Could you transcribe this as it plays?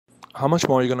How much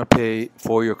more are you going to pay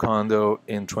for your condo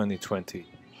in 2020?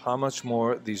 How much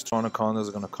more these Toronto condos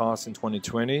are going to cost in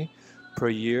 2020 per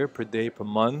year, per day, per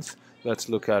month? Let's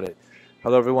look at it.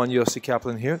 Hello everyone, Yossi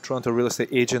Kaplan here, Toronto real estate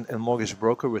agent and mortgage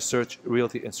broker with Search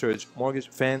Realty and Search Mortgage.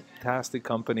 Fantastic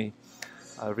company.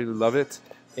 I really love it.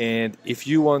 And if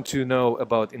you want to know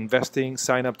about investing,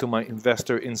 sign up to my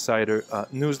Investor Insider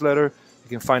newsletter. You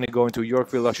can find it going to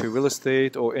Yorkville Luxury Real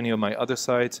Estate or any of my other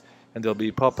sites, and there'll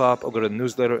be pop-up or go to the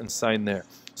newsletter and sign there.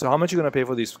 So how much are you going to pay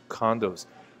for these condos?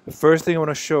 The first thing I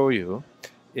want to show you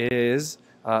is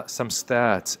some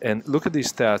stats. And look at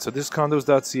these stats. So this is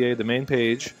condos.ca, the main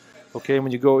page. Okay,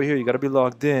 when you go here, you got to be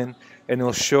logged in, and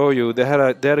it'll show you. They had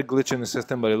a glitch in the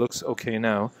system, but it looks okay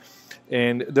now.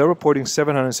 And they're reporting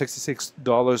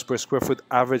 $766 per square foot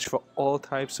average for all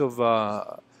types of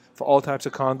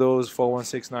condos,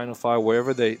 416, 905,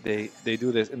 wherever they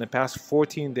do this in the past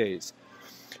 14 days.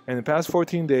 In the past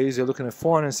 14 days, they're looking at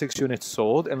 406 units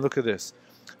sold, and look at this.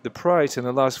 The price in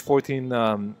the last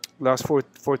 14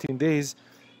 days,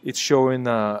 it's showing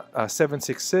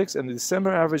 766, and the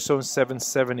December average showing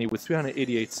 770 with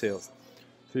 388 sales.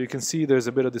 So you can see there's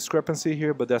a bit of discrepancy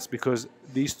here, but that's because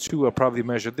these two are probably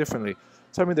measured differently.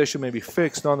 So I mean, they should maybe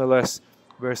fix, nonetheless,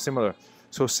 very similar.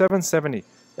 So 770,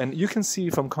 and you can see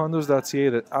from condos.ca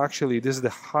that actually this is the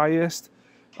highest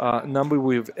number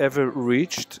we've ever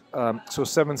reached. So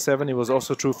 770 was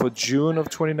also true for June of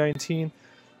 2019.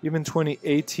 Even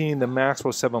 2018, the max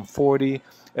was 740,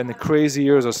 and the crazy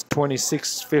years was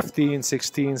 2015,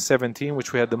 16, 17,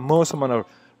 which we had the most amount of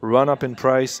run-up in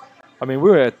price. I mean,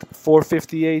 we were at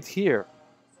 458 here,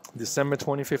 December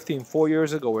 2015. 4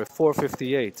 years ago, we're at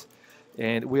 458.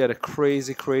 And we had a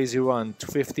crazy, crazy run,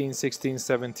 15, 16,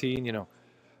 17, you know,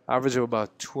 average of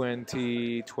about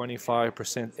 20,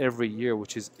 25% every year,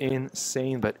 which is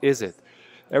insane, but is it?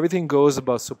 Everything goes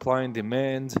about supply and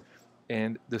demand,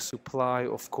 and the supply,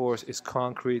 of course, is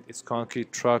concrete. It's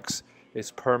concrete trucks, it's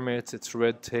permits, it's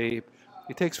red tape.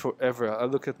 It takes forever. I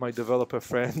look at my developer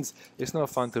friends. It's not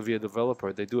fun to be a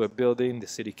developer. They do a building, the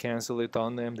city cancel it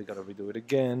on them. They got to redo it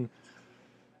again.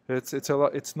 It's a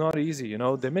lot. It's not easy, you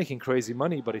know. They're making crazy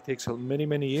money, but it takes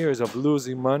many years of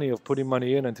losing money, of putting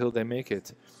money in until they make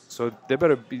it. So they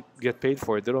better get paid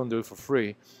for it. They don't do it for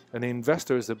free. And the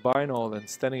investors that buying all and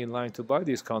standing in line to buy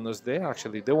these condos,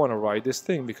 they want to ride this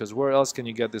thing, because where else can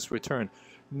you get this return?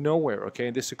 Nowhere. Okay,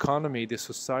 this economy, this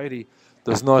society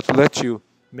does not let you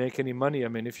make any money. I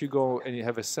mean, if you go and you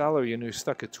have a salary and you're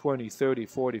stuck at $20, $30,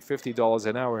 $40, $50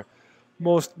 an hour,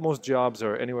 most jobs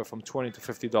are anywhere from $20 to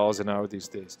 $50 an hour these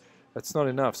days. That's not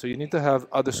enough. So you need to have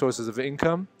other sources of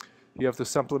income. You have to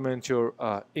supplement your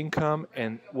income,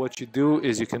 and what you do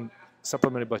is you can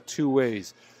supplement it by two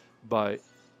ways: by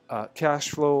cash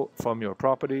flow from your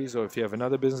properties, or if you have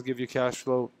another business give you cash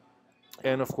flow,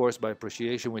 and of course by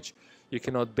appreciation, which you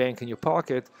cannot bank in your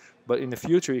pocket, but in the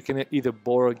future you can either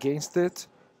borrow against it,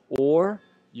 or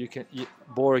you can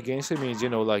borrow against it means, you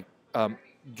know, like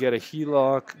get a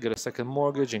HELOC, get a second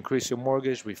mortgage, increase your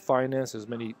mortgage, refinance. There's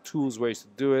many tools, ways to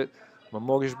do it. My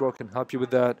mortgage broker can help you with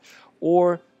that.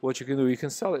 Or what you can do, you can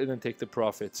sell it and then take the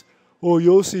profits. Oh,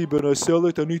 Yossi, but I sell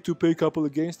it, I need to pay capital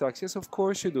gains tax. Yes, of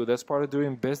course you do. That's part of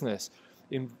doing business.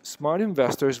 Smart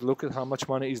investors look at how much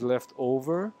money is left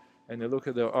over, and they look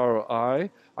at the ROI.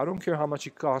 I don't care how much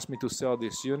it cost me to sell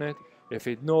this unit. If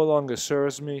it no longer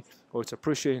serves me, or it's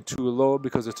appreciating too low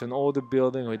because it's an older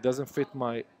building, or it doesn't fit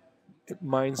my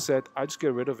mindset, I just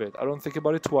get rid of it. I don't think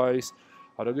about it twice.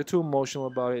 I don't get too emotional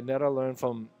about it. And that I learned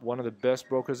from one of the best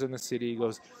brokers in the city. He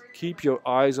goes, keep your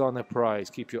eyes on the prize.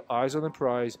 Keep your eyes on the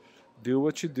prize. Do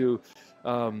what you do.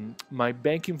 My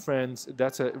banking friends,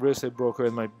 that's a real estate broker,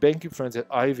 and my banking friends at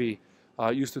Ivy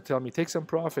used to tell me, take some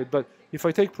profit. But if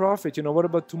I take profit, you know, what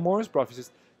about tomorrow's profit? He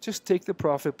says, just take the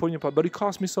profit, put in your pocket. But it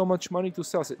cost me so much money to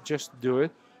sell. I said, just do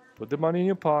it. Put the money in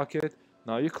your pocket.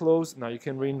 Now you close, now you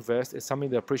can reinvest. It's something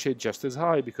they appreciate just as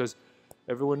high, because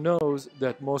everyone knows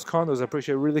that most condos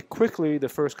appreciate really quickly the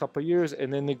first couple of years,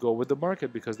 and then they go with the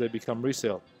market because they become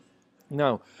resale.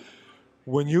 Now,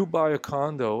 when you buy a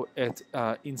condo at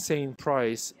insane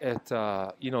price at,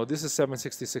 you know, this is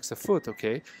 $766 a foot,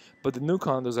 okay? But the new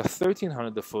condos are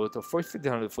 $1,300 a foot or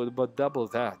 $1,500 a foot, about double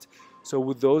that. So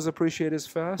would those appreciate as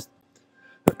fast?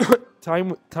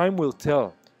 Time will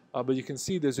tell. But you can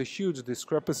see there's a huge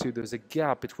discrepancy. There's a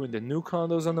gap between the new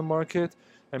condos on the market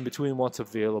and between what's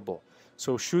available.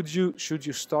 So should you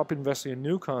stop investing in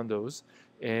new condos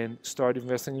and start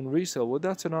investing in resale? Well,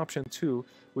 that's an option too,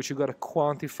 which you got to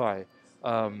quantify.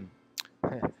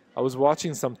 I was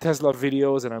watching some Tesla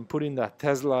videos, and I'm putting that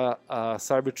Tesla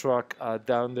Cybertruck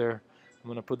down there I'm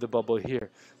going to put the bubble here.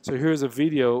 So here's a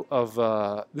video of,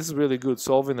 this is really good,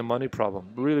 solving the money problem.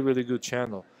 Really, really good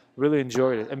channel. Really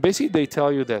enjoyed it. And basically they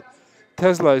tell you that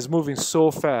Tesla is moving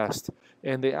so fast,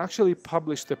 and they actually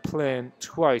published a plan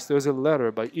twice. There's a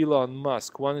letter by Elon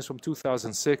Musk. One is from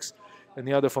 2006 and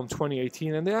the other from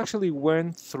 2018, and they actually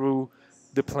went through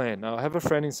the plan. Now, I have a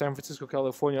friend in San Francisco,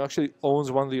 California, who actually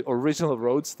owns one of the original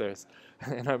roadsters.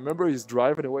 And I remember he's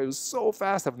driving away. It was so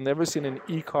fast. I've never seen an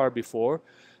e-car before.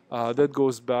 That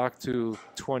goes back to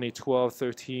 2012,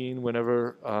 13,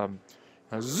 whenever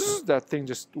that thing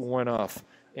just went off.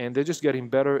 And they're just getting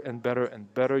better and better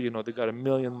and better. You know, they got a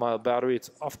 1,000,000-mile battery.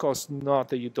 It's, of course, not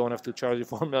that you don't have to charge it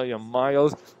for 1,000,000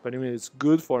 miles, but I mean, it's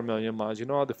good for 1,000,000 miles. You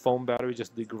know how the phone battery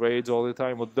just degrades all the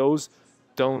time? Well, those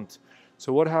don't.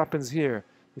 So what happens here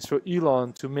is for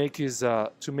Elon to make his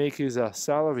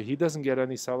salary. He doesn't get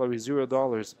any salary,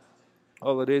 $0.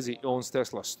 All it is, he owns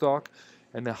Tesla stock,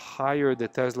 and the higher the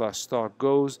Tesla stock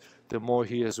goes, the more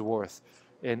he is worth.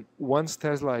 And once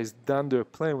Tesla is done their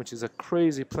plan, which is a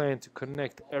crazy plan to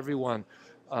connect everyone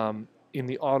in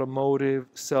the automotive,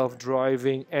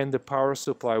 self-driving, and the power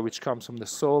supply, which comes from the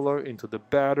solar into the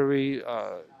battery,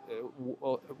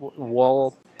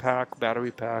 wall pack, battery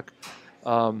pack.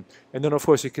 And then, of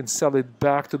course, you can sell it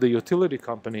back to the utility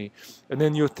company. And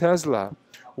then your Tesla,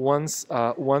 and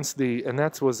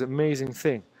that was an amazing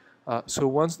thing. So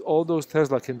once all those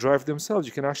Tesla can drive themselves,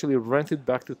 you can actually rent it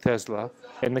back to Tesla,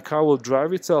 and the car will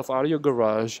drive itself out of your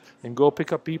garage and go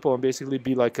pick up people and basically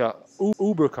be like a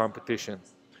Uber competition.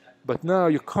 But now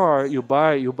your car, you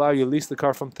lease the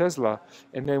car from Tesla,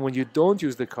 and then when you don't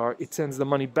use the car, it sends the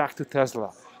money back to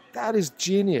Tesla. That is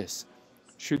genius.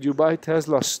 Should you buy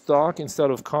Tesla stock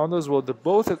instead of condos? Well, they're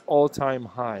both at all-time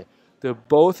high. They're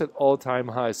both at all-time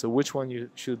high. So which one you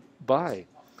should buy?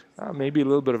 Maybe a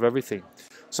little bit of everything.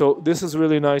 So this is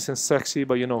really nice and sexy,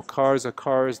 but you know, cars are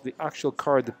cars. The actual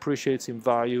car depreciates in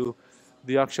value.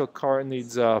 The actual car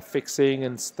needs fixing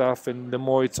and stuff, and the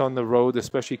more it's on the road,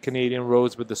 especially Canadian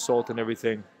roads with the salt and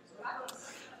everything,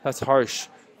 that's harsh.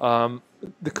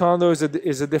 The condo is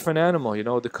a different animal. You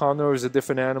know, the condo is a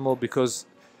different animal because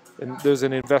there's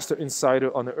an investor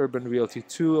insider on the Urban Realty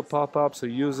 2 a pop-up, so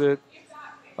use it.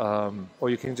 Or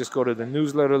you can just go to the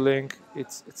newsletter link.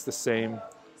 It's the same.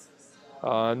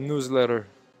 Newsletter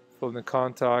from the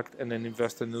contact, and then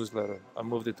investor newsletter. I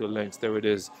moved it to links. There it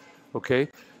is. Okay.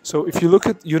 So if you look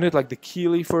at unit like the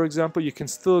Keeley, for example, you can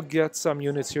still get some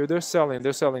units here. They're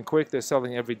selling quick. They're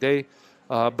selling every day.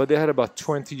 But they had about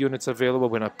 20 units available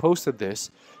when I posted this.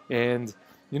 And,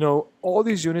 you know, all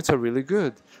these units are really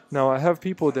good. Now, I have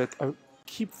people that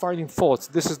keep finding faults.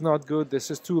 This is not good.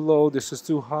 This is too low. This is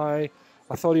too high.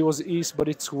 I thought it was east, but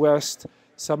it's west.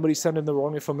 Somebody sent in the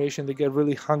wrong information. They get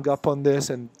really hung up on this,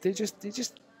 and they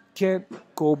just can't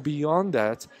go beyond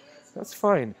that. That's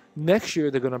fine. Next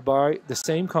year, they're going to buy the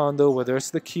same condo, whether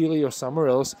it's the Keeley or somewhere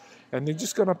else, and they're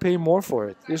just going to pay more for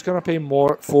it. They're just going to pay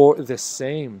more for the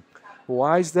same.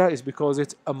 Why is that? It's because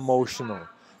it's emotional.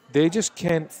 They just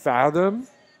can't fathom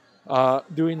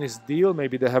doing this deal.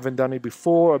 Maybe they haven't done it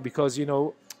before, or because, you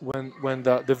know, when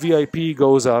the VIP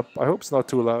goes up, I hope it's not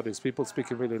too loud. There's people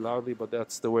speaking really loudly, but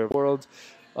that's the way of the world.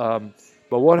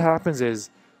 But what happens is,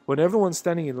 when everyone's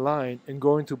standing in line and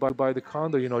going to buy the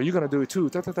condo, you know, you're going to do it too.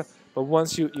 But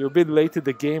once you're a bit late to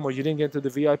the game, or you didn't get to the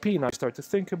VIP, now you start to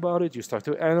think about it. You start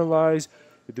to analyze.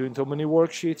 You're doing too many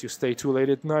worksheets. You stay too late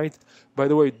at night. By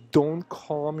the way, don't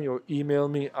call me or email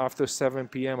me after 7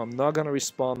 p.m. I'm not going to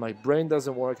respond. My brain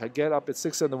doesn't work. I get up at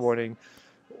 6 in the morning.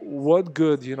 What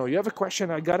good? You know, you have a question,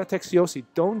 I got to text Yossi.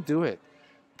 Don't do it.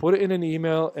 Put it in an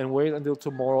email and wait until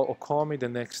tomorrow, or call me the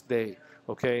next day.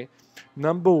 Okay?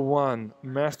 Number one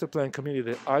master plan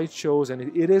community that I chose, and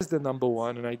it is the number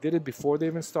one, and I did it before they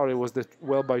even started, was the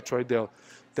Well by Troydale.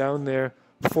 Down there,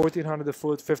 $1,400 a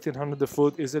foot, $1,500 a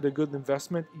foot. Is it a good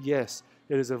investment? Yes.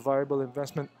 It is a viable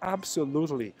investment.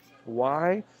 Absolutely.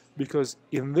 Why? Because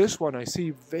in this one, I see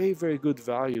very, very good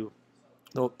value.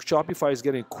 You know, Shopify is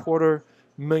getting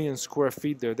 250,000 square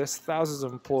feet there. There's thousands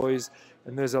of employees,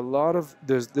 and there's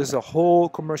a whole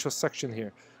commercial section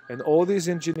here. And all these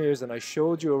engineers, and I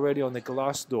showed you already on the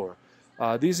glass door,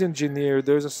 these engineers,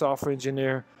 there's a software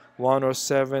engineer,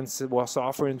 107,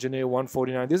 software engineer,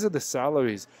 149. These are the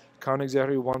salaries. Account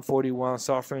executive, 141,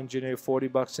 software engineer,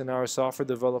 $40 an hour, software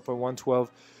developer, 112.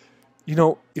 You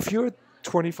know, if you're a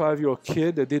 25-year-old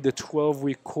kid that did the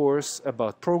 12-week course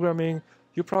about programming,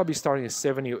 you're probably starting at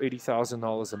 $70,000 or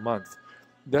 $80,000 a month.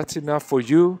 That's enough for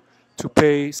you to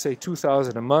pay, say,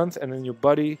 $2,000 a month, and then your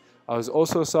buddy, I was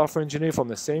also a software engineer from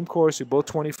the same course. You're both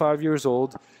 25 years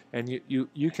old, and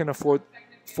you can afford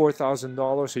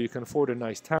 $4,000, so you can afford a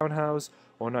nice townhouse,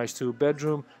 or a nice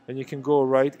 2-bedroom, and you can go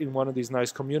right in one of these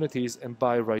nice communities and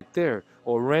buy right there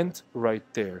or rent right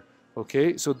there.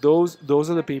 Okay, so those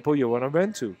are the people you want to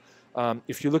rent to.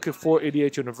 If you look at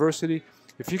 488 University,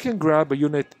 if you can grab a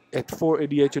unit at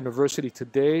 488 University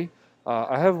today,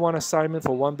 I have one assignment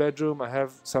for 1-bedroom. I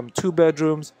have some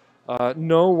 2-bedrooms.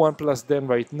 No 1 plus den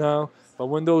right now, but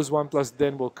when those 1 plus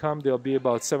den will come, they'll be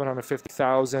about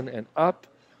 750,000 and up.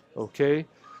 Okay,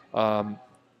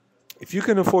 if you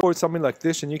can afford something like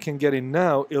this and you can get in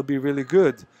now, it'll be really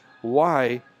good.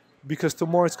 Why? Because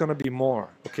tomorrow it's going to be more.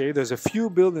 Okay, there's a few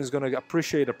buildings going to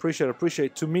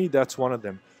appreciate. To me, that's one of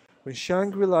them. When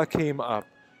Shangri-La came up,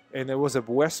 and it was a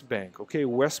West Bank. Okay,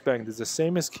 West Bank is the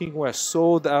same as King West,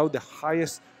 sold out the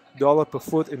highest dollar per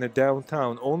foot in the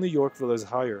downtown. Only Yorkville is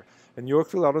higher, and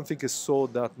Yorkville I don't think is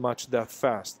sold that much that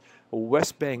fast.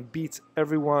 West Bank beats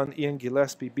everyone. Ian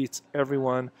Gillespie beats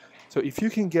everyone. So if you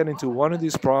can get into one of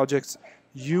these projects,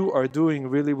 you are doing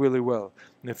really, really well.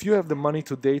 And if you have the money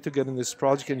today to get in this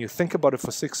project and you think about it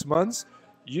for 6 months,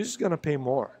 you're just going to pay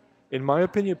more. In my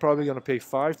opinion, you're probably going to pay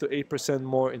 5 to 8%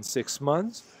 more in 6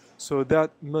 months. So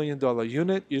that $1 million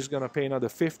unit, you're just going to pay another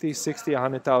 $50,000,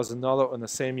 $60,000, $100,000 on the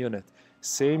same unit.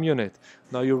 Same unit.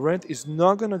 Now your rent is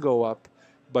not going to go up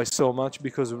by so much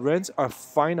because rents are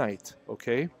finite,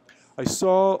 okay? I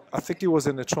think it was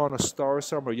in the Toronto Star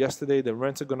somewhere yesterday, the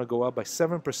rents are going to go up by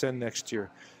 7% next year.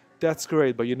 That's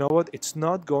great, but you know what? It's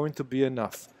not going to be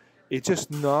enough. It's just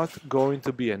not going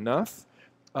to be enough.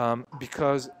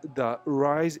 Because the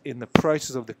rise in the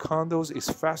prices of the condos is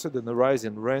faster than the rise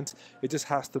in rent. It just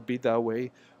has to be that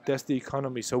way. That's the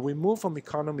economy. So we move from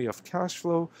economy of cash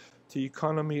flow to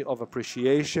economy of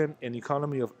appreciation and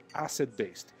economy of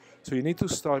asset-based. So you need to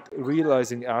start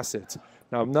realizing assets.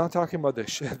 Now, I'm not talking about the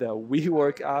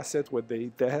WeWork asset where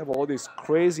they have all these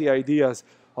crazy ideas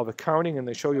of accounting and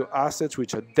they show you assets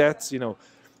which are debts, you know.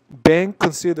 Bank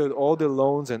considered all the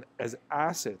loans and as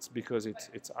assets because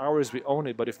it's ours, we own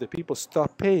it. But if the people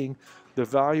stop paying, the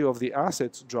value of the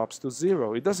assets drops to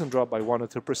zero. It doesn't drop by 1 or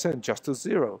 2%, just to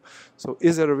zero. So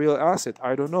is it a real asset?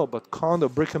 I don't know. But condo,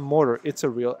 brick and mortar, it's a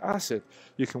real asset.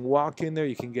 You can walk in there,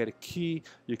 you can get a key,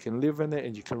 you can live in it,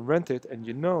 and you can rent it. And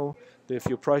you know that if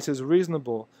your price is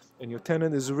reasonable and your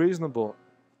tenant is reasonable,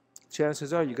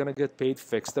 chances are you're going to get paid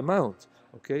fixed amount.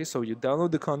 Okay, so you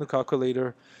download the condo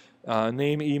calculator.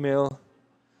 Name, email,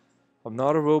 I'm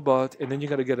not a robot, and then you're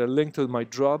going to get a link to my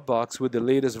Dropbox with the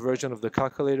latest version of the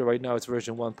calculator. Right now it's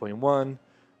version 1.1.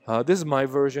 This is my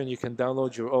version. You can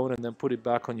download your own and then put it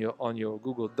back on your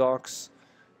Google Docs.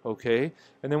 Okay,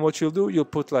 and then what you'll do, you'll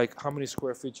put like how many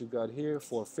square feet you got here,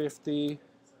 450.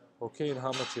 Okay, and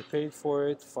how much you paid for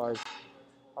it,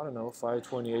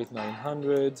 528,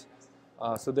 900.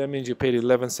 So that means you paid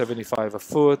 $11.75 a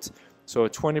foot. So a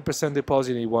 20%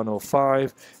 deposit is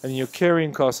 $105, and your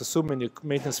carrying costs, assuming your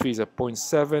maintenance fees are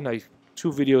 0.7.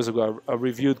 2 videos ago I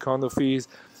reviewed condo fees.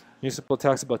 Municipal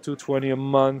tax about $220 a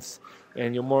month,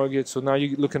 and your mortgage. So now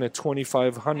you're looking at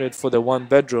 $2,500 for the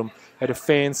 1-bedroom at a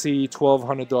fancy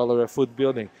 $1,200 a foot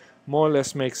building. More or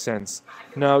less makes sense.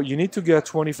 Now you need to get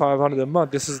 $2,500 a month.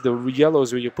 This is the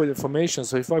yellows where you put information.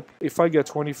 So if I get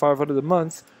 $2,500 a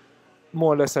month,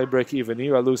 more or less I break even.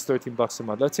 Here I lose $13 a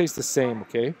month. Let's say it's the same,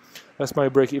 okay? That's my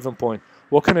break-even point.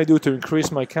 What can I do to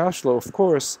increase my cash flow? Of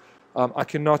course, I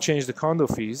cannot change the condo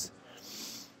fees.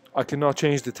 I cannot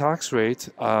change the tax rate.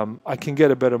 I can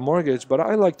get a better mortgage, but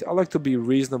I like to be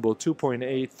reasonable.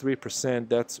 2.8, 3%,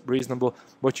 that's reasonable.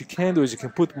 What you can do is you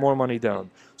can put more money down.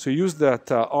 So use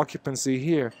that occupancy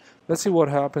here. Let's see what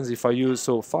happens if I use,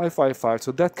 so 555.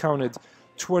 So that counted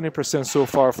 20% so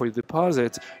far for your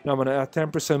deposit. Now I'm going to add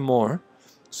 10% more.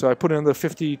 So I put in the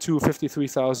 $52,000,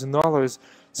 $53,000.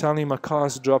 Suddenly my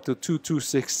cost dropped to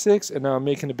 $2,266, and now I'm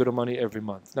making a bit of money every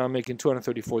month. Now I'm making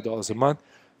 $234 a month.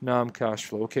 Now I'm cash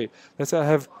flow. Okay, let's say I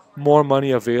have more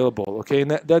money available. Okay,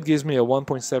 and that gives me a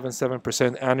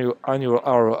 1.77% annual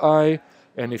ROI.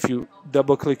 And if you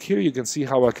double click here, you can see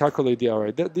how I calculate the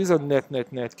ROI. These are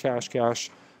net cash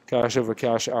over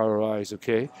cash ROIs.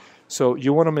 Okay, so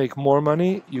you want to make more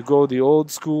money, you go the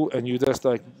old school, and you just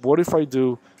like, what if I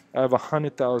do? I have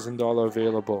 $100,000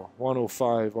 available,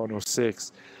 105,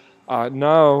 106.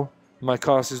 Now my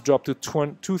cost has dropped to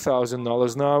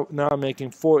 $2,000. Now I'm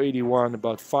making $481,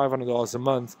 about $500 a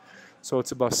month. So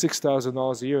it's about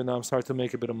 $6,000 a year. Now I'm starting to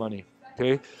make a bit of money.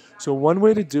 Okay, so one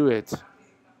way to do it,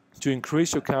 to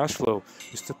increase your cash flow,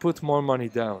 is to put more money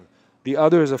down. The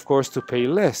other is, of course, to pay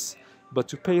less. But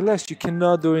to pay less, you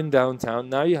cannot do in downtown.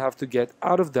 Now you have to get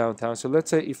out of downtown. So let's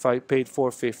say if I paid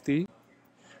 $450,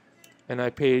 and I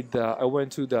paid. I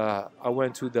went to the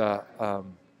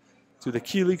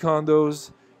Keeley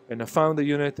condos, and I found the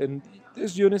unit. And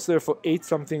There's units there for 8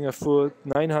 something a foot,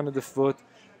 900 a foot.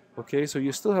 Okay, so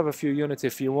you still have a few units.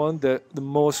 If you want the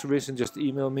most recent, just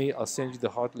email me. I'll send you the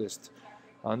hot list.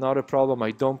 Not a problem.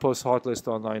 I don't post hot list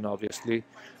online, obviously.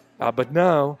 But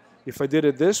now, if I did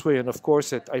it this way, and of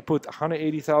course I put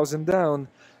 180,000 down,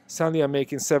 suddenly I'm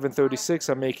making 736.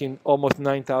 I'm making almost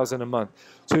 9,000 a month.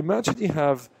 So imagine you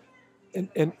have,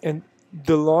 and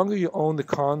the longer you own the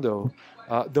condo,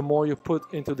 the more you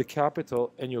put into the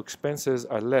capital, and your expenses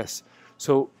are less.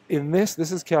 So in this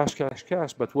is cash, cash,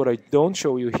 cash. But what I don't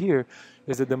show you here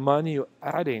is that the money you're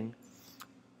adding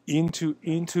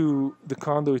into the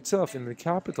condo itself, in the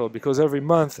capital, because every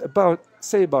month, about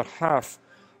half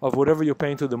of whatever you're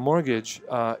paying to the mortgage,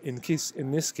 in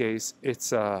this case, it's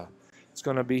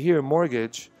going to be here,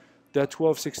 mortgage, that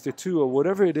 1262 or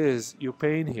whatever it is you're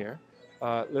paying here.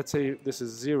 Let's say this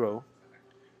is 0.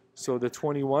 So the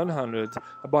 2100,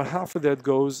 about half of that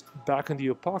goes back into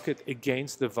your pocket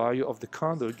against the value of the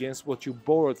condo, against what you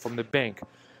borrowed from the bank.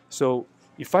 So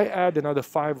if I add another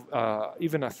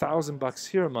even $1,000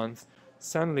 here a month,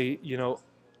 suddenly, you know,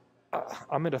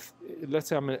 let's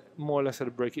say I'm more or less at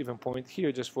a break-even point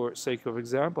here, just for sake of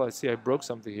example. I see I broke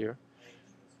something here.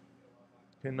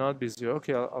 Cannot be 0.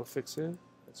 Okay, I'll fix it.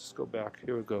 Let's just go back.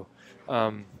 Here we go.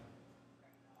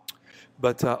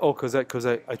 Because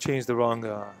I changed the wrong,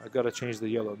 I gotta change the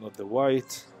yellow, not the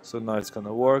white. So now it's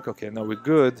gonna work. Okay, now we're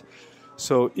good.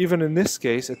 So even in this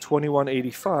case, at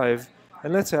 2185,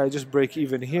 and let's say I just break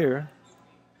even here.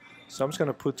 So I'm just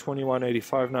gonna put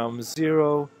 2185 now. I'm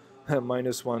 0,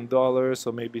 minus $1,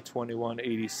 so maybe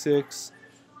 2186,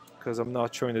 because I'm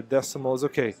not showing the decimals.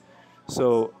 Okay,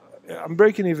 so I'm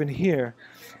breaking even here.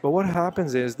 But what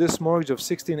happens is this mortgage of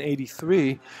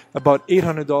 1683, about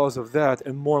 $800 of that,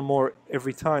 and more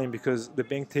every time, because the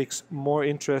bank takes more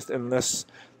interest and less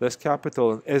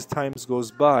capital. And as time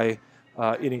goes by,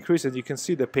 it increases. You can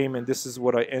see the payment. This is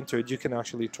what I entered. You can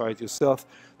actually try it yourself.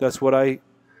 That's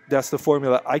the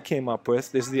formula I came up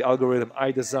with. This is the algorithm I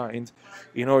designed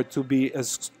in order to be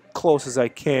as close as I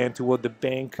can to what the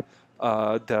bank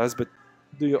does. But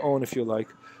do your own if you like.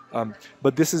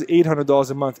 But this is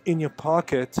 $800 a month in your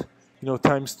pocket, you know,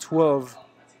 times 12,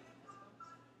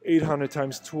 800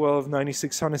 times 12,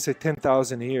 9,600, say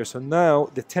 10,000 a year. So now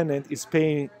the tenant is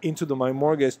paying into my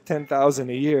mortgage 10,000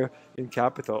 a year in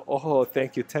capital. Oh,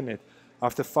 thank you, tenant.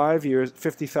 After 5 years,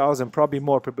 50,000, probably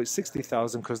more, probably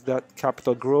 60,000, because that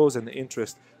capital grows and the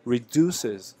interest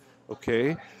reduces.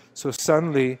 Okay, so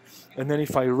suddenly, and then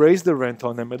if I raise the rent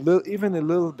on them even a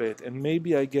little bit, and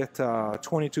maybe I get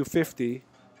 $22.50.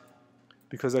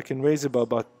 Because I can raise it by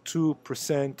about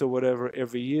 2% or whatever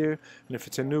every year. And if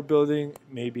it's a new building,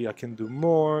 maybe I can do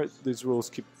more. These rules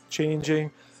keep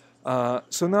changing.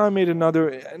 So now I made another,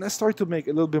 and I start to make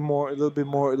a little bit more, a little bit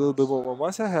more, a little bit more.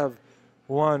 Once I have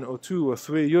 1 or 2 or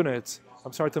 3 units,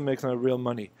 I'm starting to make some real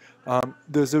money.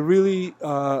 There's a really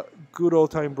good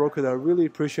old-time broker that I really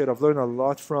appreciate. I've learned a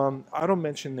lot from. I don't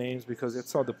mention names because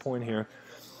that's not the point here.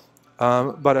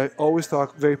 But I always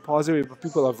talk very positive about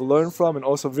people I've learned from, and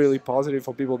also really positive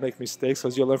for people who make mistakes,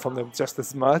 because you learn from them just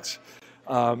as much.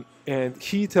 And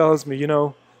he tells me, you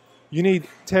know, you need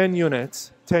 10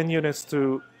 units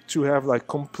to have like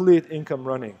complete income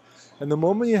running. And the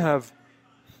moment you have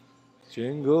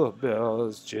jingle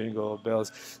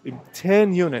bells, in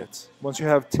 10 units, once you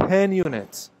have 10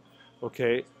 units,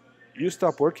 okay, you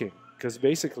stop working, because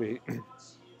basically,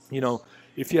 you know,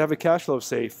 if you have a cash flow of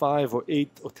say $5,000 or $8,000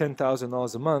 or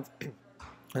 $10,000 a month,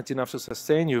 that's enough to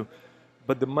sustain you.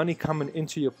 But the money coming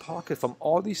into your pocket from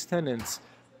all these tenants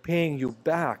paying you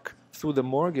back through the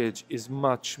mortgage is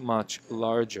much, much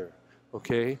larger.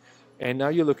 Okay, and now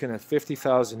you're looking at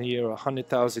 50,000 a year or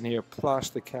 100,000 a year plus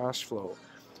the cash flow.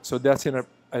 So that's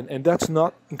and that's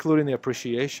not including the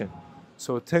appreciation.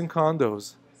 So 10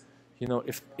 condos, you know,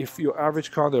 if your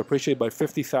average condo appreciated by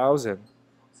 50,000.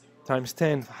 Times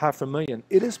 10, $500,000.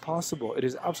 It is possible. It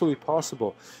is absolutely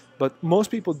possible. But most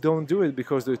people don't do it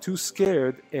because they're too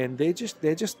scared, and they're just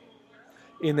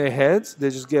in their heads,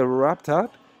 they just get wrapped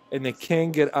up and they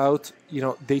can't get out. You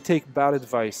know, they take bad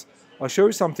advice. I'll show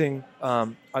you something.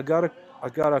 I got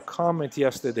a comment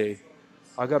yesterday.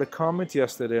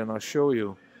 And I'll show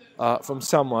you from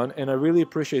someone, and I really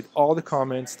appreciate all the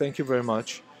comments. Thank you very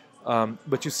much.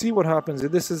 But you see what happens.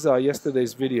 This is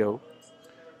yesterday's video.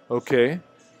 Okay.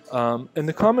 And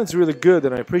the comment's really good,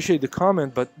 and I appreciate the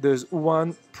comment, but there's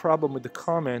one problem with the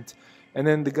comment, and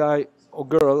then the guy or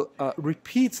girl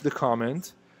repeats the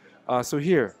comment. So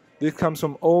here, this comes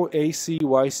from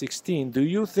OACY16. Do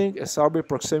you think a suburb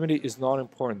proximity is not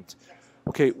important?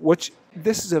 Okay,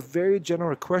 this is a very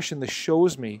general question that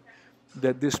shows me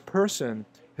that this person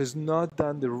has not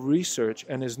done the research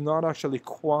and has not actually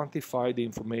quantified the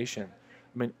information.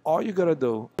 I mean, all you gotta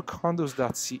do,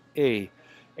 condos.ca,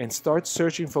 and start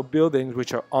searching for buildings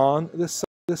which are on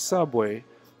the subway,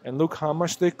 and look how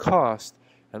much they cost,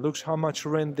 and look how much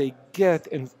rent they get,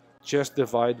 and just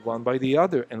divide one by the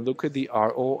other, and look at the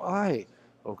ROI.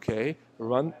 Okay,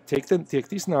 take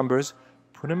these numbers,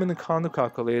 put them in the condo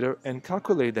calculator, and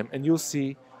calculate them, and you'll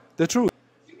see the truth.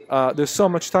 There's so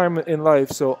much time in life,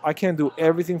 so I can't do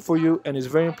everything for you, and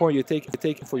it's very important you take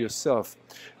it for yourself.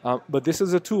 But this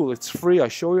is a tool. It's free. I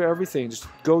show you everything. Just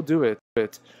go do it.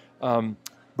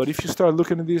 But if you start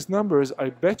looking at these numbers, I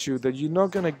bet you that you're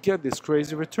not going to get these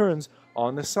crazy returns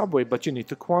on the subway, but you need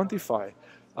to quantify.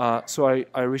 So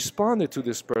I responded to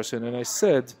this person, and I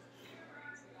said,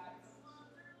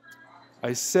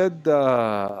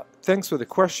 thanks for the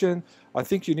question. I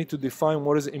think you need to define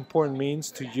what is important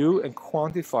means to you and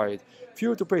quantify it. If you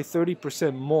were to pay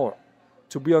 30% more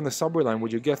to be on the subway line,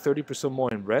 would you get 30% more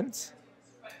in rent?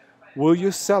 Will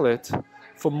you sell it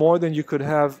for more than you could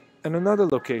have in another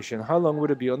location? How long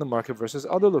would it be on the market versus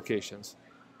other locations?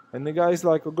 And the guy's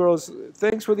like, oh, girls,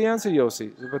 thanks for the answer,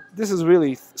 Yossi. But this is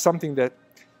really something that,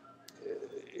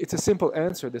 it's a simple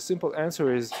answer. The simple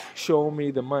answer is, show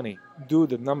me the money. Do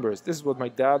the numbers. This is what my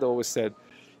dad always said.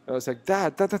 I was like,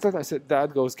 Dad. I said,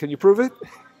 Dad goes, can you prove it?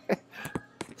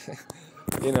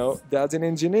 You know, Dad's an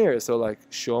engineer. So like,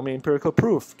 show me empirical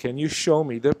proof. Can you show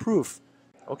me the proof?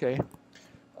 Okay.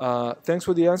 Thanks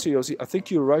for the answer, Yossi. I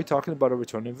think you're right talking about a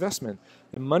return on investment.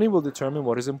 The money will determine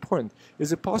what is important.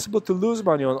 Is it possible to lose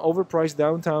money on overpriced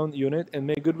downtown unit and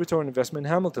make good return on investment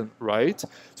in Hamilton? Right?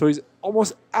 So he's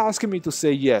almost asking me to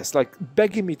say yes, like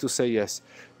begging me to say yes.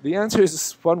 The answer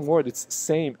is one word. It's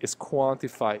same. It's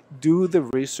quantify. Do the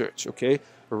research, okay?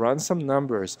 Run some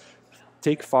numbers.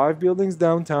 Take 5 buildings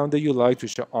downtown that you like,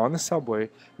 which are on the subway.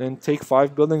 Then take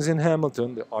 5 buildings in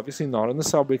Hamilton. They're obviously not on the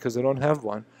subway because they don't have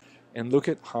one. And look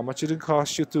at how much it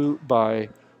costs you to buy,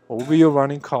 what will be your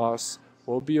running costs,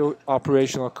 what will be your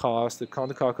operational costs. The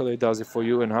condo calculator does it for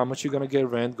you, and how much you're going to get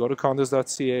rent. Go to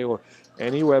condos.ca or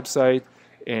any website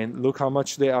and look how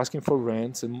much they're asking for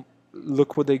rents, and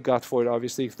look what they got for it.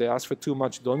 Obviously, if they ask for too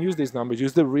much, don't use these numbers.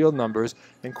 Use the real numbers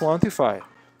and quantify.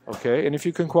 Okay, and if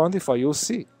you can quantify, you'll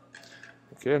see.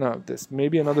 Okay, now this may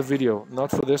be another video,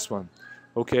 not for this one.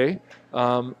 Okay,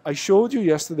 I showed you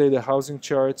yesterday the housing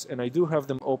charts, and I do have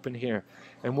them open here.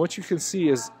 And what you can see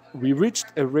is we reached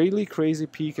a really crazy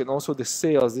peak, and also the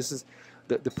sales. This is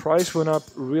the price went up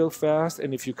real fast,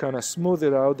 and if you kind of smooth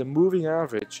it out, the moving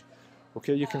average,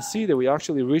 okay, you can see that we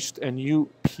actually reached a new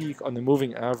peak on the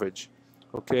moving average.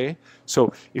 Okay,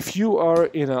 so if you are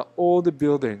in an older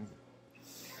building,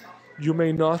 you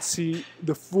may not see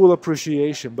the full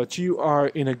appreciation, but you are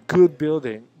in a good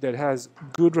building that has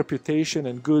good reputation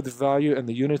and good value, and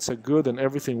the units are good and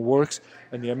everything works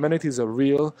and the amenities are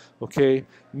real, okay?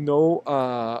 No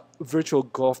virtual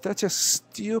golf. That's just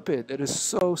stupid. It is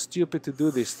so stupid to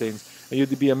do these things. And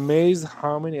you'd be amazed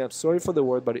how many, I'm sorry for the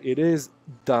word, but it is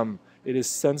dumb. It is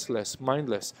senseless,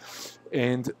 mindless.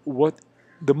 And what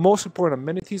the most important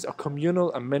amenities are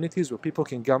communal amenities where people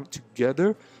can come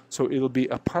together. So it'll be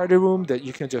a party room that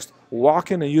you can just walk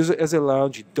in and use it as a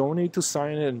lounge. You don't need to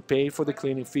sign it and pay for the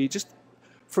cleaning fee. Just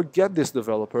forget this,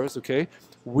 developers, okay?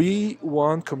 We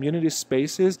want community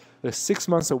spaces. There's 6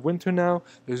 months of winter now.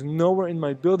 There's nowhere in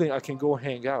my building I can go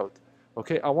hang out,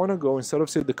 okay? I want to go, instead of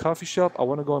say the coffee shop, I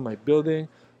want to go in my building,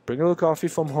 bring a little coffee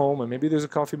from home, and maybe there's a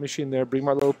coffee machine there, bring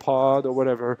my little pod or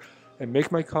whatever, and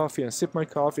make my coffee and sip my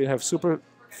coffee and have super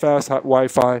fast hot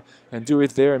Wi-Fi and do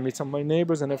it there and meet some of my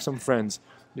neighbors and have some friends,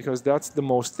 because that's the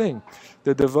most thing.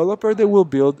 The developer that will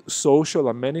build social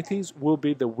amenities will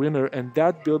be the winner, and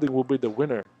that building will be the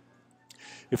winner.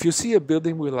 If you see a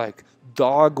building with like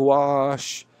dog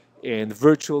wash and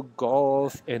virtual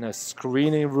golf and a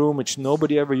screening room which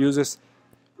nobody ever uses,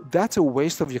 that's a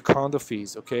waste of your condo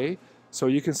fees, okay? So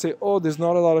you can say, oh, there's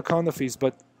not a lot of condo fees,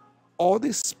 but all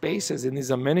these spaces and these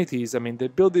amenities, I mean, they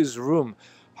build this room.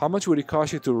 How much would it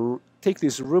cost you to take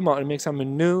this room out and make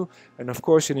something new? And of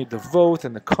course, you need the vote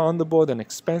and the condo board and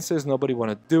expenses. Nobody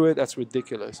want to do it. That's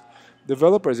ridiculous.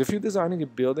 Developers, if you're designing a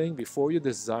building, before you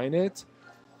design it,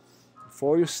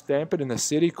 before you stamp it in the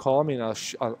city, call me and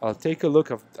I'll take a look.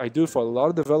 I do it for a lot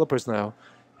of developers now.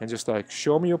 And just like,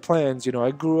 show me your plans. You know, I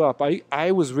grew up,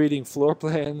 I was reading floor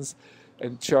plans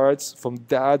and charts from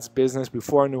Dad's business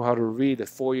before I knew how to read at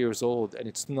 4 years old, and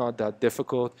it's not that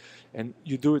difficult. And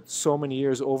you do it so many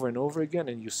years over and over again,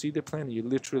 and you see the plan, and you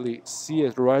literally see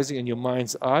it rising in your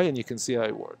mind's eye, and you can see how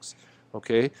it works,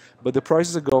 okay? But the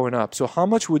prices are going up. So how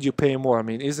much would you pay more? I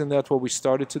mean, isn't that what we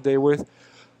started today with?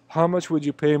 How much would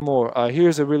you pay more?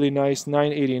 Here's a really nice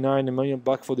 989, $1 million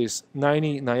for this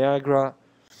 90 Niagara.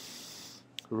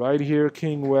 Right here,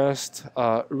 King West.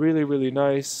 Really, really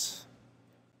nice.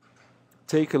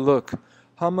 Take a look.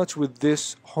 How much would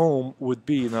this home would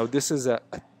be? Now, this is a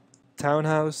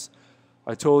townhouse.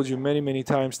 I told you many, many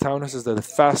times, townhouses are the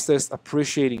fastest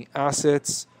appreciating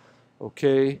assets.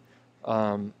 Okay.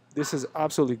 This is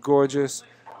absolutely gorgeous.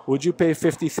 Would you pay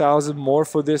 $50,000 more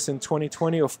for this in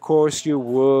 2020? Of course you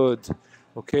would.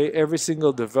 Okay, every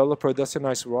single developer. That's a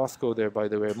nice Rothko there, by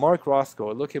the way. Mark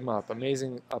Rothko, look him up.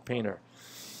 Amazing painter.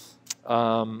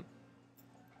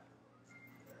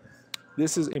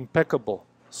 This is impeccable.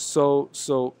 So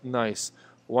nice.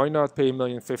 Why not pay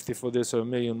 $1,050,000 for this or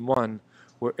 $1,001,000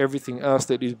 where everything else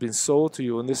that has been sold to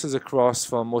you? And this is across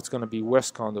from what's going to be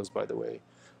West Condos, by the way.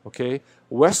 Okay,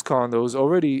 West Condos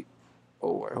already.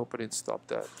 Oh, I hope I didn't stop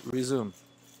that. Resume.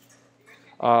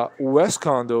 West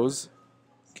Condos,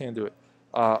 can't do it.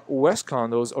 West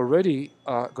Condos already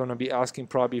going to be asking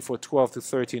probably for 12 to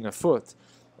 13 a foot.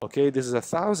 Okay, this is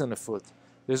 1,000 a foot.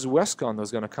 This West Condo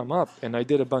is going to come up, and I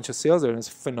did a bunch of sales there, and it's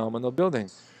a phenomenal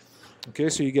building. Okay,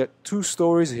 so you get 2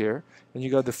 stories here, and you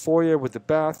got the foyer with the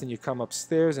bath, and you come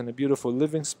upstairs and a beautiful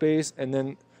living space, and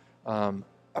then a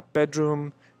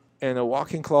bedroom and a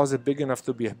walk-in closet big enough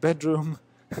to be a bedroom.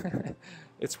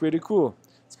 It's pretty cool.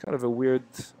 It's kind of a weird.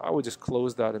 I would just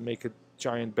close that and make a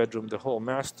giant bedroom, the whole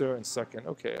master and second.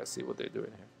 Okay, I see what they're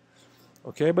doing here.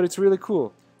 Okay, but it's really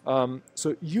cool.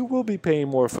 So you will be paying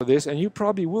more for this, and you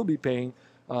probably will be paying.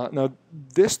 Now,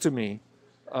 this to me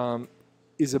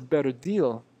is a better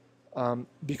deal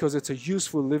because it's a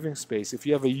useful living space. If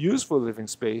you have a useful living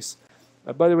space,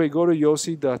 by the way, go to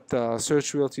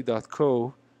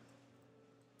yossi.searchrealty.co.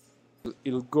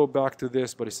 It'll go back to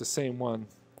this, but it's the same one.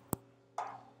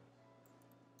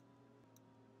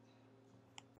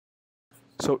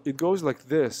 So it goes like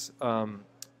this.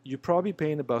 You're probably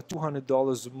paying about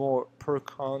 $200 more per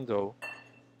condo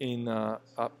in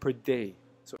per day.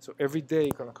 So every day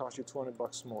it's going to cost you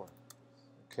 $200 more.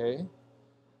 Okay?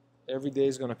 Every day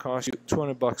is going to cost you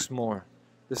 $200 more.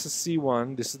 This is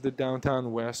C1. This is the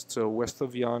downtown west. So west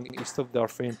of Yonge, east of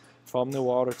Dauphin, from the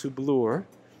water to Bloor.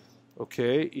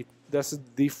 Okay? That's a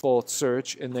default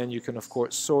search. And then you can, of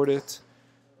course, sort it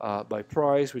by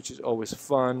price, which is always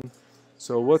fun.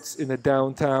 So what's in the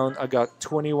downtown? I got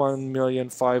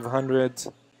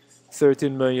 21,500,000,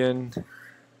 13 million,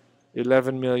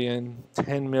 11 million,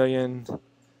 10 million,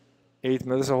 8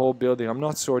 million. This is a whole building. I'm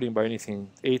not sorting by anything.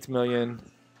 8 million,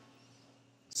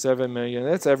 7 million.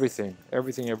 That's everything.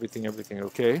 Everything.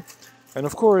 Okay. And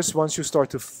of course, once you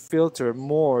start to filter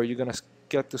more, you're gonna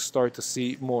get to start to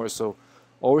see more. So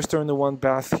always turn the 1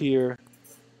 bath here.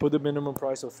 Put the minimum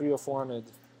price of 300 or 400.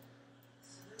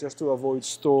 Just to avoid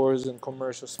stores and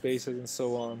commercial spaces and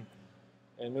so on.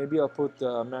 And maybe I'll put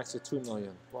max at 2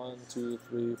 million. 1, 2,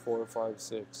 3, 4, 5,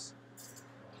 6.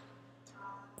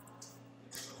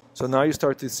 So now you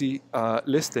start to see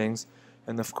listings,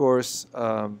 and of course,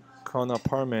 condo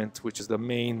apartment, which is the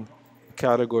main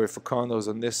category for condos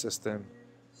on this system.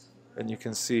 And you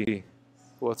can see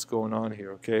what's going on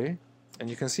here, okay? And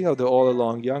you can see how they're all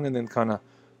along Yonge and then kind of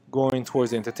going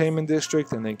towards the entertainment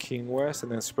district and then King West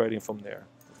and then spreading from there.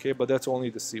 Okay, but that's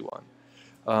only the C1.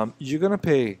 You're going to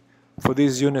pay for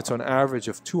these units on average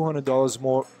of $200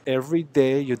 more every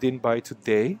day you didn't buy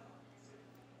today.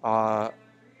 The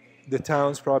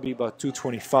town's probably about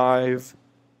 $225.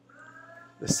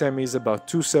 The semi's about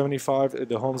 $275.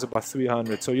 The home's about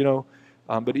 $300. So, you know,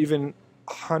 but even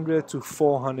 $100 to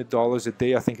 $400 a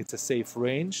day, I think it's a safe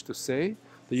range to say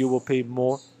that you will pay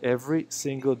more every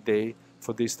single day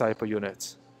for these type of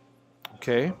units.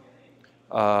 Okay?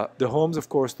 The homes, of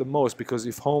course, the most, because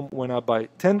if home went up by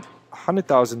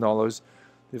 $100,000,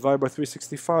 divided by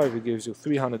 365, it gives you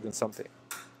 300 and something.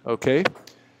 Okay?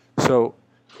 So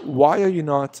why are you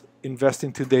not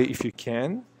investing today if you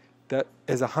can? That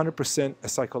is 100% a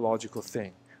psychological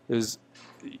thing.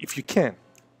 If you can.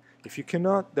 If you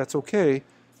cannot, that's okay.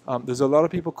 There's a lot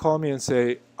of people call me and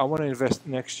say, I want to invest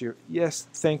next year. Yes,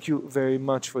 thank you very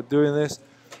much for doing this,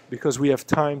 because we have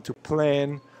time to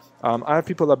plan. I have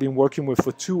people I've been working with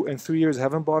for 2 and 3 years,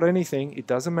 haven't bought anything. It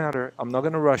doesn't matter. I'm not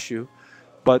going to rush you.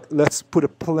 But let's put a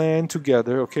plan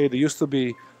together, okay? There used to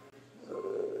be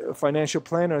financial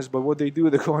planners, but what they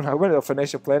do, they go on, I went to a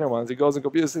financial planner once. He goes on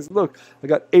computer and says, look, I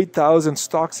got 8,000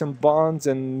 stocks and bonds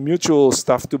and mutual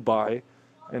stuff to buy,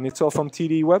 and it's all from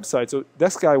TD website. So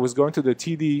this guy was going to the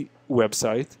TD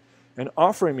website and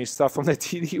offering me stuff from the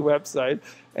TD website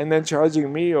and then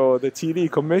charging me or the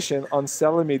TD commission on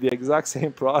selling me the exact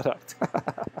same product.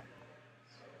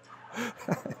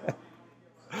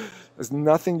 There's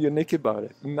nothing unique about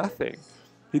it. Nothing.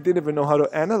 He didn't even know how to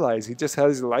analyze. He just had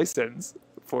his license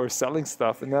for selling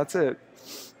stuff, and that's it.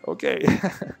 Okay.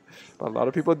 But a lot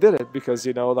of people did it because,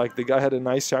 you know, like the guy had a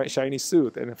nice shiny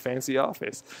suit and a fancy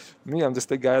office. Me, I'm just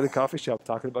the guy at the coffee shop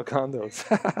talking about condos.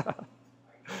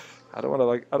 I don't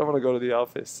want to go to the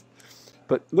office.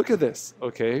 But look at this,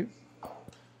 okay?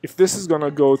 If this is going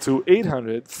to go to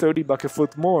 800, $30 a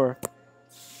foot more,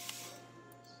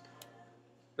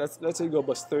 let's say go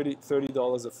bust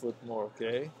 $30 a foot more,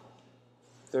 okay?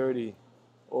 30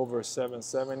 over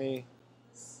 770.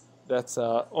 That's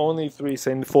only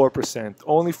 4%.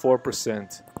 Only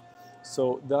 4%.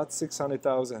 So that's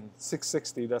 600,000.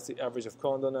 660. That's the average of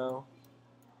condo now.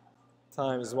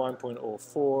 Times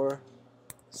 1.04.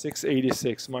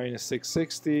 686 minus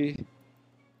 660.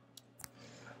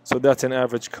 So that's an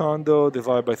average condo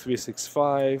divided by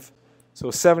 365. So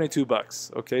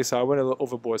 $72. Okay, so I went a little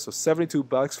overboard. So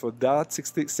 $72 for that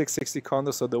 660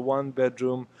 condo. So the 1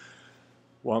 bedroom.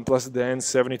 1 plus then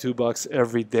 $72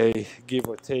 every day, give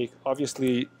or take.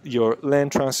 Obviously, your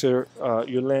land transfer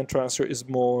is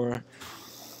more,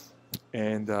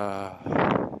 and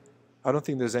I don't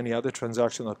think there's any other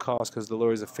transactional cost because the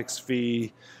lawyer is a fixed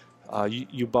fee.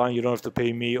 You buy, you don't have to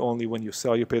pay me. Only when you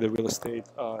sell, you pay the real estate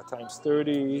times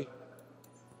 30.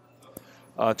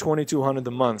 $2,200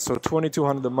 a month. So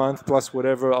 $2,200 a month plus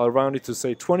whatever. I'll round it to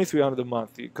say $2,300 a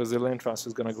month because the land transfer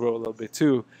is going to grow a little bit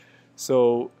too.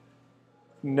 So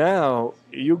now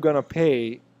you're gonna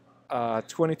pay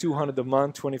 $2,200 a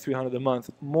month, $2,300 a month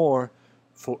more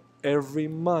for every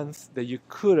month that you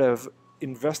could have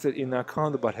invested in that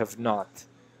condo but have not.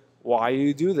 Why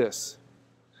you do this?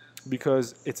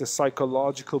 Because it's a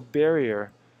psychological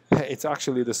barrier. It's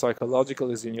actually the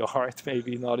psychological is in your heart,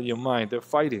 maybe not in your mind. They're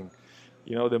fighting.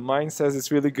 You know, the mind says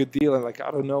it's really good deal, and like I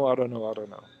don't know.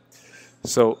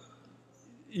 So,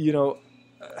 you know.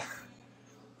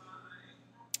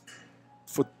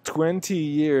 For 20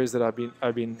 years that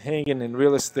I've been hanging in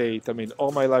real estate, I mean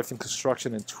all my life in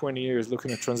construction and 20 years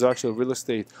looking at transactional real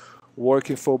estate,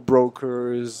 working for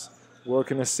brokers,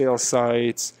 working at sales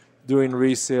sites, doing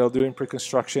resale, doing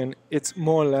pre-construction, it's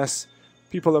more or less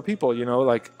people are people, you know,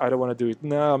 like I don't want to do it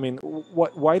now. I mean,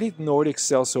 why did Nordic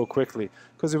sell so quickly?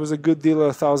 Because it was a good deal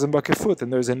of $1,000 a foot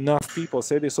and there's enough people,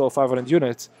 say they sold 500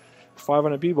 units,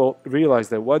 500 people realized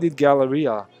that. Why did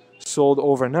Galleria sold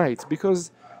overnight?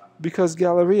 Because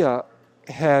Galleria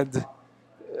had,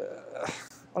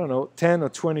 I don't know, 10 or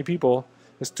 20 people.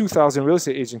 There's 2,000 real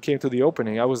estate agents came to the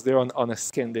opening. I was there on a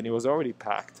second, and it was already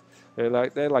packed. They're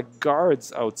like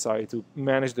guards outside to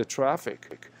manage the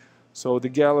traffic. So the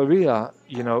Galleria,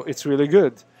 you know, it's really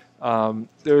good.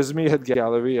 There's me at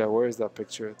Galleria. Where is that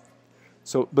picture?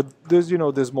 So, but there's, you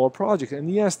know, there's more projects. And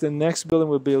yes, the next building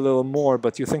will be a little more,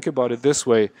 but you think about it this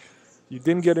way. You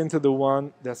didn't get into the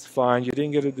 1, that's fine. You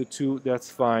didn't get into the 2,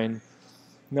 that's fine.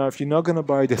 Now, if you're not going to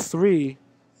buy the 3,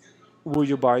 will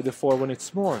you buy the 4 when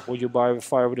it's more? Will you buy the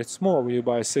 5 when it's more? Will you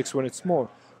buy 6 when it's more?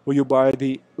 Will you buy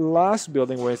the last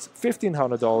building where it's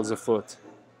 $1,500 a foot?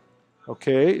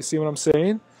 Okay, see what I'm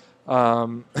saying?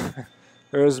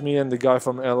 There's me and the guy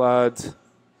from Elad.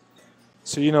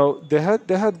 So, you know, they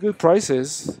had good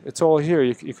prices. It's all here.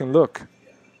 You can look.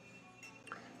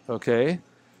 Okay.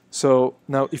 So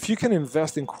now, if you can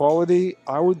invest in quality,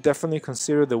 I would definitely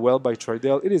consider the Well by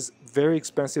Tridel. It is very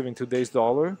expensive in today's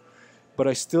dollar, but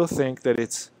I still think that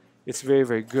it's very,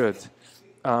 very good.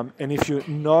 And if you're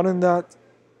not in that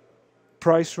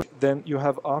price range, then you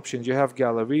have options. You have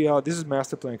Galleria. This is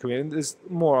master plan community. This is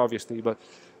more obviously, but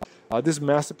this is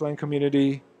master plan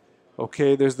community.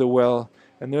 Okay, there's the Well,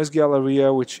 and there's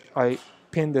Galleria, which I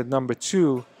pinned at number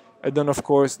 2. And then, of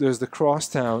course, there's the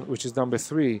Crosstown, which is number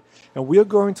 3. And we're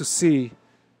going to see,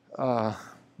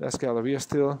 that's Galleria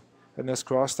still, and that's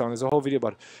Crosstown. There's a whole video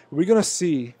about it. We're going to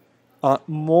see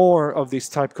more of these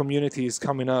type communities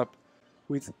coming up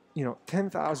with, you know,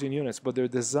 10,000 units, but they're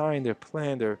designed, they're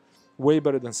planned, they're way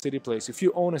better than City Place. If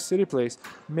you own a City Place,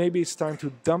 maybe it's time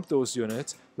to dump those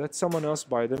units, let someone else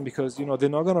buy them because, you know, they're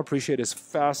not going to appreciate as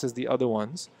fast as the other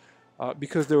ones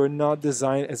because they were not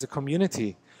designed as a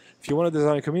community. If you want to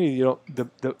design a community, you know,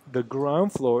 the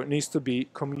ground floor needs to be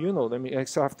communal. I mean, I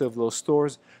have to have those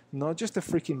stores, not just a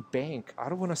freaking bank. I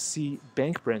don't want to see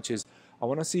bank branches. I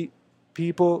want to see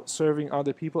people serving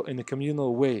other people in a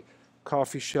communal way.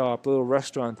 Coffee shop, little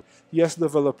restaurant. Yes,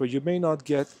 developer, you may not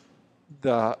get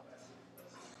the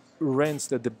rents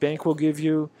that the bank will give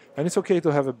you, and it's okay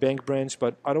to have a bank branch,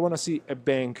 but I don't want to see a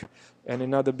bank and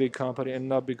another big company and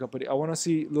another big company. I want to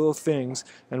see little things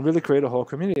and really create a whole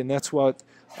community, and that's what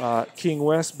King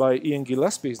West by Ian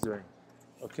Gillespie is doing.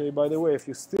 Okay, by the way, if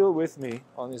you're still with me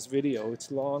on this video, it's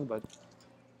long, but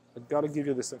I've got to give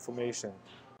you this information.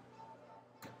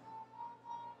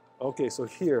 Okay, so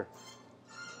here.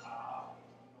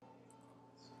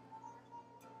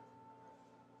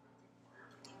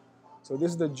 So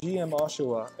this is the GM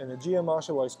Oshawa, and the GM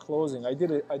Oshawa is closing. I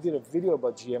did a video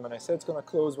about GM, and I said it's going to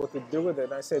close, what to do with it.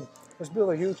 And I said, let's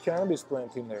build a huge cannabis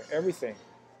plant in there, everything.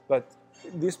 But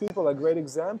these people are a great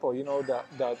example. You know,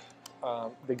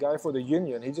 the guy for the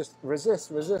union, he just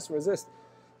resist.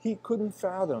 He couldn't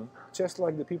fathom, just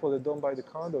like the people that don't buy the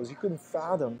condos, he couldn't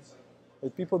fathom the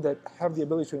people that have the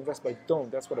ability to invest but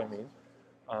don't. That's what I mean.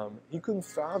 He couldn't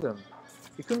fathom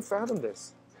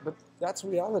this. But that's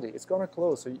reality. It's going to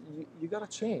close. So you got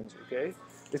to change, okay?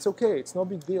 It's okay. It's no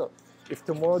big deal. If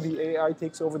tomorrow the AI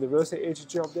takes over the real estate agent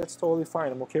job, that's totally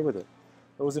fine. I'm okay with it.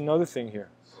 There was another thing here.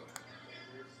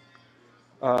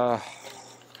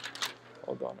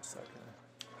 Hold on a second.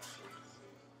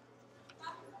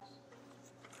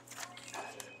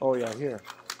 Oh, yeah, here.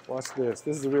 Watch this.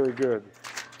 This is really good.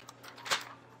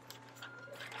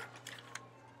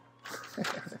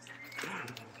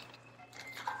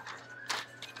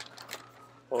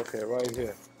 Okay, right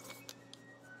here.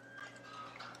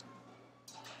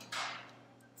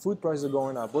 Food prices are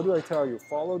going up. What do I tell you?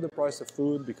 Follow the price of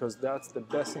food because that's the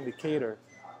best indicator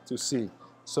to see.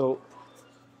 So,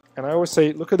 and I always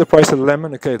say, look at the price of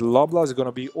lemon. Okay, Loblaw is going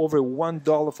to be over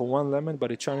 $1 for one lemon,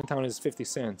 but in Chinatown is 50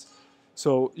 cents.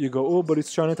 So you go, oh, but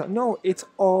it's Chinatown. No, it's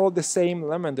all the same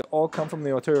lemon. They all come from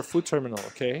the Ontario Food Terminal,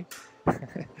 okay?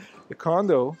 The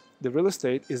condo, the real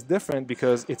estate is different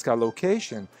because it's got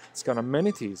location, it's got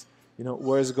amenities, you know,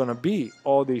 where it's going to be,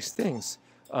 all these things.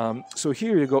 So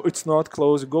here you go, it's not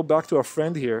close. Go back to our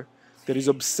friend here that is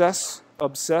obsessed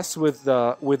with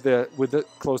the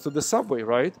close to the subway,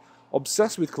 right?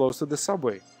 Obsessed with close to the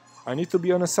subway. I need to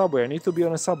be on a subway. I need to be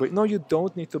on a subway. No, you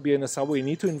don't need to be in a subway. You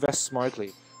need to invest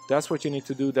smartly. That's what you need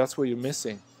to do. That's what you're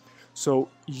missing. So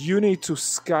you need to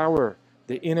scour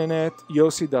the internet,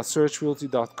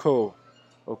 yossi.searchrealty.co,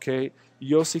 okay?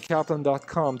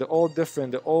 yossikaplin.com. They're all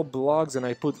different. They're all blogs, and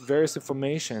I put various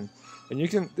information. And you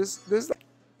can, there's like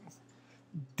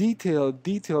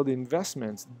detailed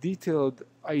investments, detailed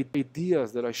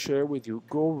ideas that I share with you.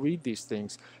 Go read these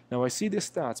things. Now I see the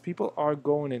stats. People are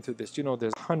going into this. You know,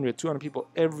 there's 100, 200 people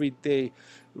every day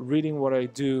reading what I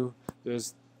do.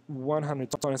 There's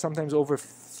 100, sometimes over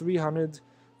 300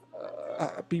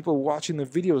 people watching the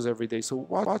videos every day. So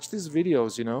watch these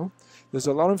videos, you know. There's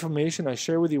a lot of information. I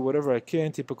share with you whatever I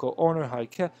can. Typical owner, high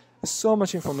cap. There's so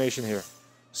much information here.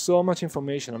 So much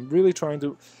information. I'm really trying to,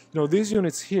 you know, these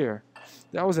units here,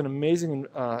 that was an amazing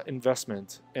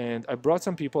investment. And I brought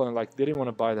some people and like they didn't want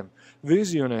to buy them.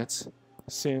 These units,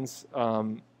 since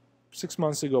 6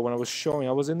 months ago when I was showing,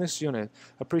 I was in this unit,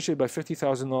 appreciated by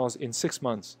 $50,000 in 6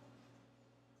 months.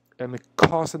 And the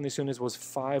cost on these units was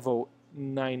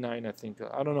 $5,099, I think.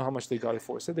 I don't know how much they got it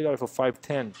for. I said they got it for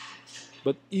 $510.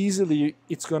 But easily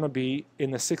it's going to be in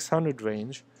the 600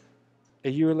 range a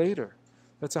year later.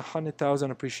 That's 100,000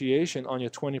 appreciation on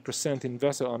your 20%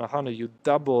 invested on 100. You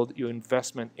doubled your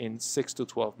investment in 6 to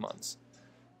 12 months.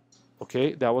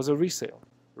 Okay, that was a resale.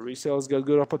 Resales got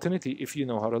good opportunity if you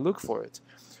know how to look for it.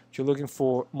 If you're looking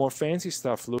for more fancy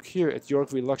stuff, look here at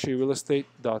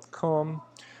YorkvilleLuxuryRealEstate.com.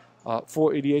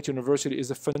 488 University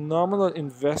is a phenomenal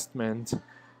investment,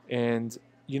 and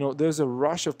you know there's a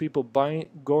rush of people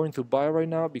going to buy right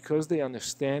now because they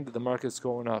understand that the market's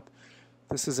going up.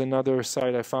 This is another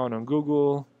site I found on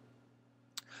Google.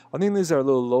 I think these are a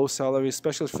little low salary.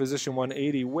 Specialist physician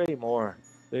 180, way more.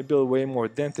 They bill way more.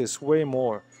 Dentists, way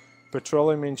more.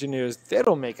 Petroleum engineers, they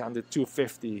don't make under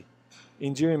 250.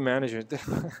 Engineering manager,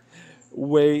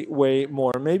 way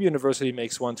more. Maybe university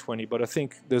makes 120, but I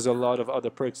think there's a lot of other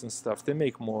perks and stuff. They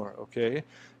make more, okay?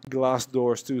 Glass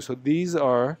doors too. So these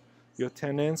are your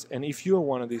tenants, and if you're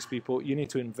one of these people, you need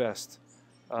to invest.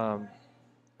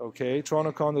 Okay,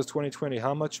 Toronto Condos 2020,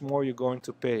 how much more you're going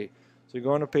to pay? So you're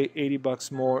going to pay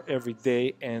 $80 more every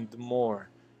day and more.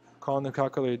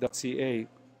 CondoCalculator.ca.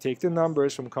 Take the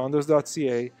numbers from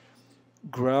Condos.ca.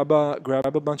 Grab a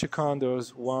bunch of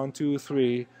condos, 1, 2,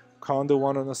 3. Condo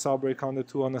 1 on the subway, condo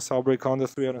 2 on the subway, condo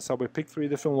 3 on the subway. Pick 3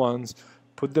 different ones,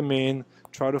 put them in,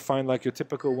 try to find like your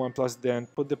typical 1 plus den,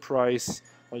 put the price,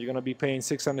 or you're going to be paying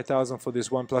 $600,000 for this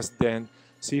 1 plus den,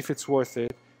 see if it's worth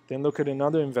it. Then look at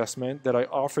another investment that I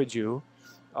offered you.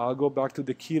 I'll go back to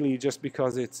the Keeley just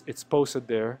because it's posted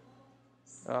there.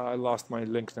 I lost my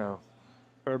link now.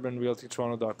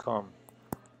 urbanrealtytoronto.com.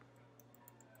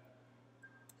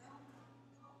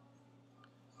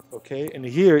 Okay, and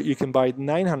here you can buy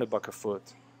 $900 a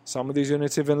foot. Some of these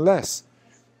units even less.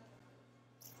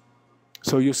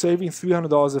 So you're saving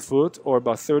 $300 a foot, or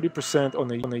about 30% on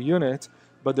the unit.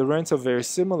 but the rents are very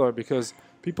similar because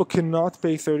people cannot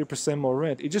pay 30% more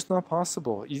rent. It's just not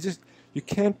possible. You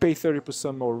can't pay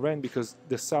 30% more rent because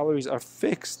the salaries are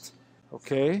fixed.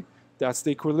 Okay, that's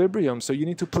the equilibrium. So you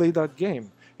need to play that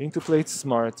game. You need to play it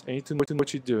smart. You need to know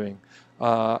what you're doing.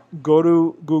 Go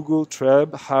to Google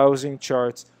Treb housing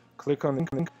charts. Click on the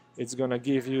link. It's gonna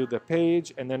give you the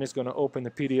page, and then it's gonna open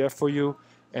the PDF for you.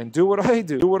 And do what I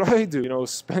do. Do what I do. You know,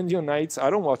 spend your nights. I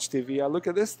don't watch TV. I look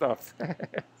at this stuff.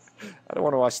 I don't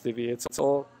want to watch TV. It's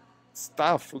all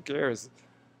stuff. Who cares?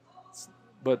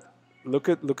 But look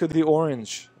at the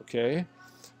orange. Okay.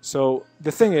 So the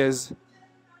thing is,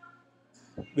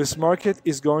 this market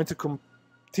is going to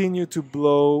continue to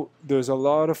blow. There's a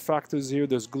lot of factors here.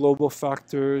 There's global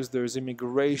factors. There's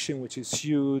immigration, which is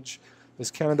huge.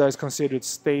 This Canada is considered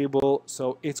stable,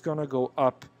 so it's gonna go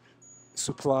up.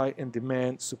 Supply and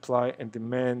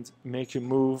demand, make you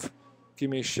move. Give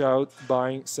me a shout,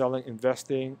 buying, selling,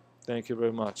 investing. Thank you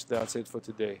very much. That's it for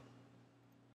today.